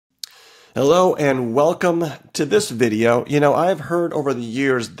Hello and welcome to this video. I've heard over the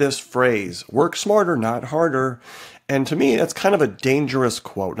years this phrase, work smarter, not harder. And to me, that's kind of a dangerous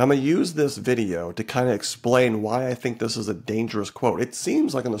quote. And I'm going to use this video to kind of explain why I think this is a dangerous quote. It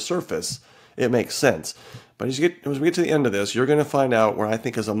seems like on the surface, it makes sense. But as we get to the end of this, you're going to find out where I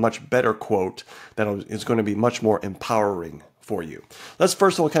think is a much better quote that is going to be much more empowering for you. Let's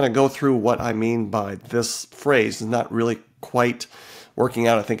first of all kind of go through what I mean by this phrase. It's not really quite working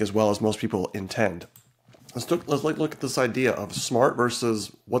out, I think, as well as most people intend. Let's look at this idea of smart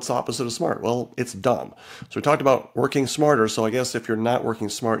versus what's the opposite of smart. Well, it's dumb. So we talked about working smarter. So I guess if you're not working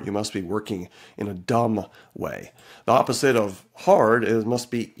smart, you must be working in a dumb way. The opposite of hard must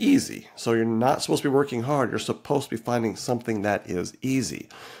be easy. So you're not supposed to be working hard. You're supposed to be finding something that is easy.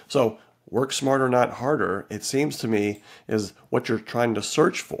 So work smarter, not harder, it seems to me, is what you're trying to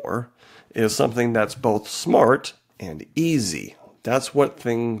search for is something that's both smart and easy. That's what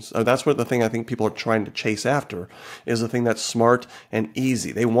the thing I think people are trying to chase after is a thing that's smart and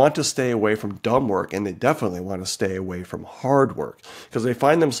easy. They want to stay away from dumb work, and they definitely want to stay away from hard work because they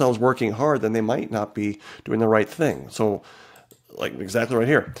find themselves working hard, then they might not be doing the right thing. So, like exactly right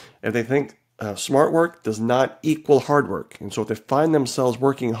here, if they think smart work does not equal hard work, and so if they find themselves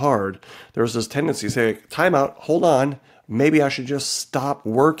working hard, there's this tendency to say, time out, hold on, maybe I should just stop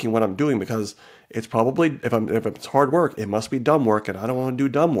working what I'm doing because it's probably, if it's hard work, it must be dumb work, and I don't want to do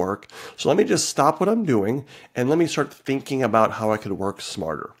dumb work. So let me just stop what I'm doing, and let me start thinking about how I could work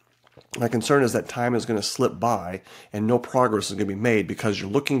smarter. My concern is that time is going to slip by, and no progress is going to be made because you're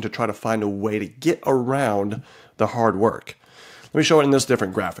looking to try to find a way to get around the hard work. Let me show it in this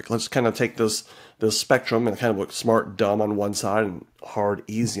different graphic. Let's kind of take this spectrum and kind of look smart, dumb on one side, and hard,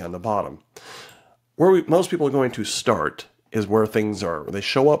 easy on the bottom. Where most people are going to start is where things are. They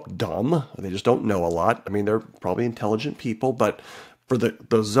show up dumb. They just don't know a lot. I mean, they're probably intelligent people, but for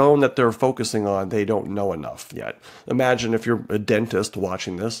the zone that they're focusing on, they don't know enough yet. Imagine if you're a dentist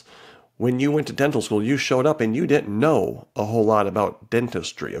watching this. When you went to dental school, you showed up and you didn't know a whole lot about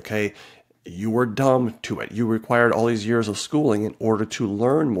dentistry, okay? You were dumb to it. You required all these years of schooling in order to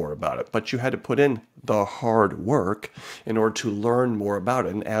learn more about it, but you had to put in the hard work in order to learn more about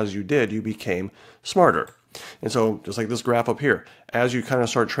it. And as you did, you became smarter. And so just like this graph up here, as you kind of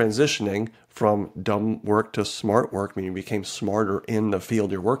start transitioning from dumb work to smart work, meaning you became smarter in the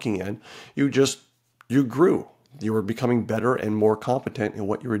field you're working in, you grew. You were becoming better and more competent in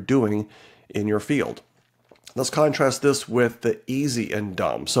what you were doing in your field. Let's contrast this with the easy and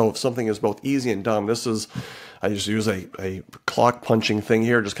dumb. So if something is both easy and dumb, I just use a clock punching thing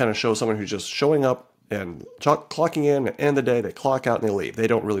here, just kind of show someone who's just showing up and clocking in, at the end of the day, they clock out and they leave. They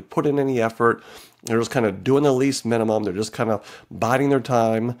don't really put in any effort. They're just kind of doing the least minimum. They're just kind of biding their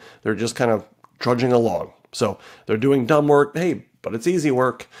time. They're just kind of trudging along. So they're doing dumb work, hey, but it's easy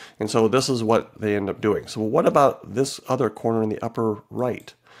work. And so this is what they end up doing. So what about this other corner in the upper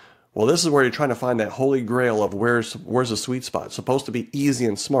right? Well, this is where you're trying to find that holy grail of where's the sweet spot. It's supposed to be easy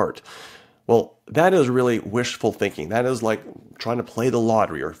and smart. Well, that is really wishful thinking. That is like trying to play the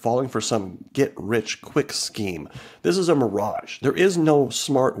lottery or falling for some get-rich-quick scheme. This is a mirage. There is no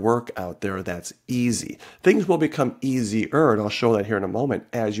smart work out there that's easy. Things will become easier, and I'll show that here in a moment,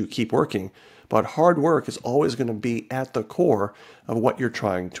 as you keep working. But hard work is always going to be at the core of what you're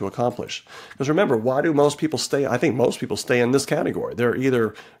trying to accomplish. Because remember, why do most people stay? I think most people stay in this category. They're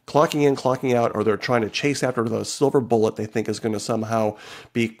either clocking in, clocking out, or they're trying to chase after the silver bullet they think is going to somehow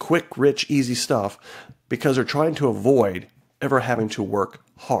be quick, rich, easy stuff because they're trying to avoid ever having to work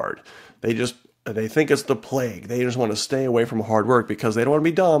hard. They think it's the plague. They just want to stay away from hard work because they don't want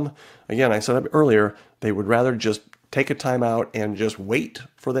to be dumb. Again, I said earlier, they would rather just take a time out and just wait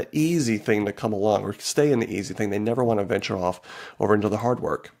for the easy thing to come along or stay in the easy thing. They never want to venture off over into the hard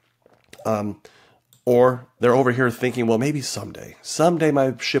work. Or they're over here thinking, well, maybe someday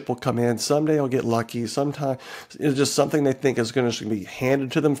my ship will come in. Someday I'll get lucky. Sometime it's just something they think is going to be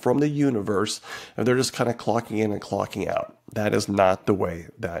handed to them from the universe. And they're just kind of clocking in and clocking out. That is not the way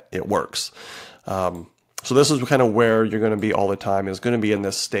that it works. So this is kind of where you're going to be all the time, is going to be in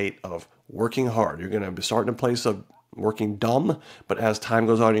this state of working hard. You're going to be starting in a place of working dumb, but as time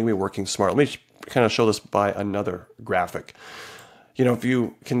goes on, you're going to be working smart. Let me kind of show this by another graphic. If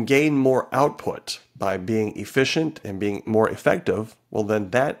you can gain more output by being efficient and being more effective, well,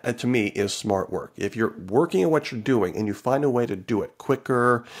 then that, to me, is smart work. If you're working at what you're doing and you find a way to do it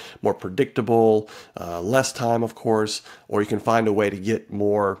quicker, more predictable, less time, of course, or you can find a way to get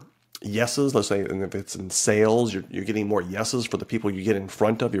more yeses, let's say, and if it's in sales, you're getting more yeses for the people you get in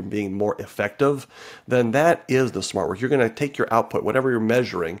front of, you're being more effective, then that is the smart work. You're going to take your output, whatever you're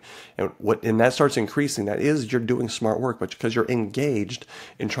measuring, and that starts increasing. That is, you're doing smart work, but because you're engaged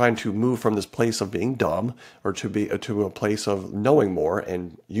in trying to move from this place of being dumb or to a place of knowing more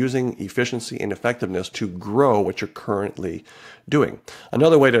and using efficiency and effectiveness to grow what you're currently doing.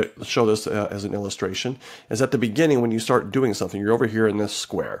 Another way to show this as an illustration is at the beginning when you start doing something, you're over here in this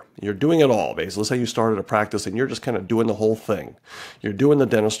square. You're doing it all, basically. Let's say you started a practice and you're just kind of doing the whole thing. You're doing the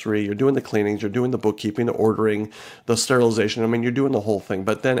dentistry, you're doing the cleanings, you're doing the bookkeeping, the ordering, the sterilization. I mean, you're doing the whole thing.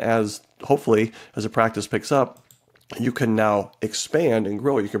 But then hopefully, as the practice picks up, you can now expand and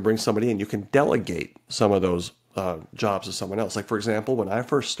grow. You can bring somebody in. You can delegate some of those jobs to someone else. Like, for example, when I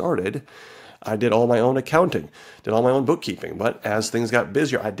first started, I did all my own accounting, did all my own bookkeeping. But as things got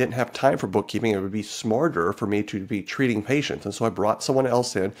busier, I didn't have time for bookkeeping. It would be smarter for me to be treating patients. And so I brought someone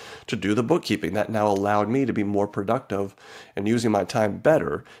else in to do the bookkeeping. That now allowed me to be more productive and using my time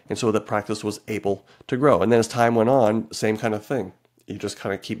better. And so the practice was able to grow. And then as time went on, same kind of thing. You just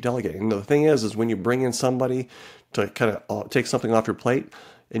kind of keep delegating. And the thing is when you bring in somebody to kind of take something off your plate,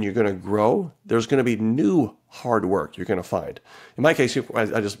 and you're going to grow, there's going to be new hard work you're going to find. In my case, in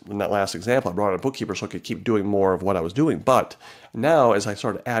that last example, I brought in a bookkeeper so I could keep doing more of what I was doing. But now, as I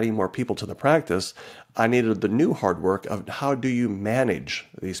started adding more people to the practice, I needed the new hard work of how do you manage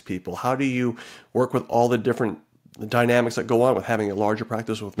these people? How do you work with all the different dynamics that go on with having a larger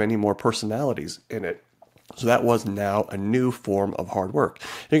practice with many more personalities in it? So that was now a new form of hard work.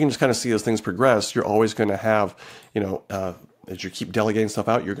 You can just kind of see as things progress, you're always going to have, as you keep delegating stuff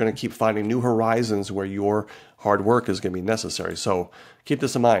out, you're going to keep finding new horizons where your hard work is going to be necessary. So keep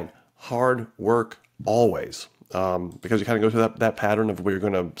this in mind, hard work always. Because you kind of go through that pattern of where you're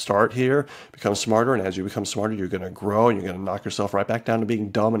going to start here, become smarter, and as you become smarter, you're going to grow, and you're going to knock yourself right back down to being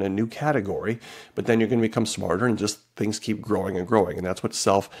dumb in a new category, but then you're going to become smarter, and just things keep growing and growing, and that's what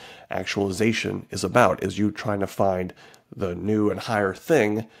self-actualization is about, is you trying to find the new and higher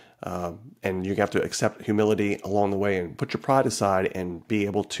thing, and you have to accept humility along the way and put your pride aside and be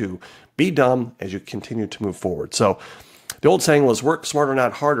able to be dumb as you continue to move forward. So the old saying was, work smarter,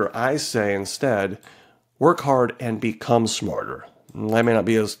 not harder. I say instead, work hard and become smarter. That may not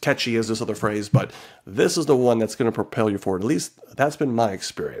be as catchy as this other phrase, but this is the one that's going to propel you forward. At least that's been my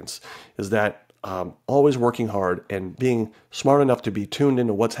experience, is that always working hard and being smart enough to be tuned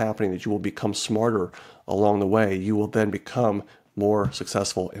into what's happening, that you will become smarter along the way. You will then become more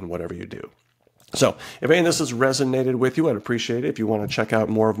successful in whatever you do. So if any of this has resonated with you, I'd appreciate it. If you want to check out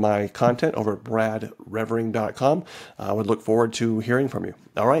more of my content over at bradrevering.com, I would look forward to hearing from you.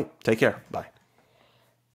 All right, take care. Bye.